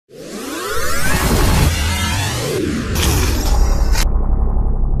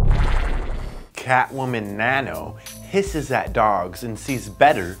Catwoman Nano hisses at dogs and sees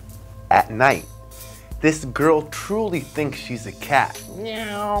better at night. This girl truly thinks she's a cat.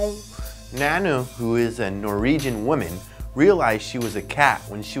 Meow. Nano, who is a Norwegian woman, realized she was a cat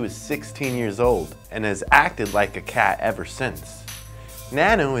when she was 16 years old and has acted like a cat ever since.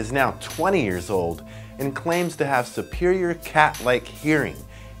 Nano is now 20 years old and claims to have superior cat-like hearing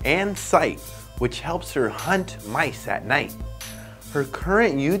and sight, which helps her hunt mice at night. Her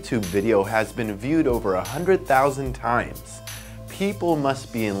current YouTube video has been viewed over 100,000 times. People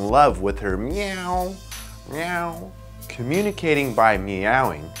must be in love with her meow, meow. Communicating by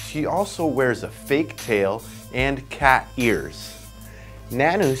meowing, she also wears a fake tail and cat ears.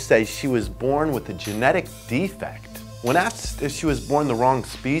 Nano says she was born with a genetic defect. When asked if she was born the wrong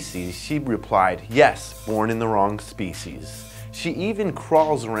species, she replied, yes, born in the wrong species. She even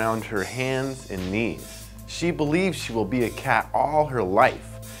crawls around her hands and knees. She believes she will be a cat all her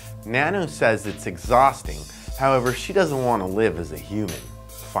life. Nano says it's exhausting, however, she doesn't want to live as a human.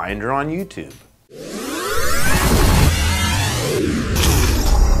 Find her on YouTube.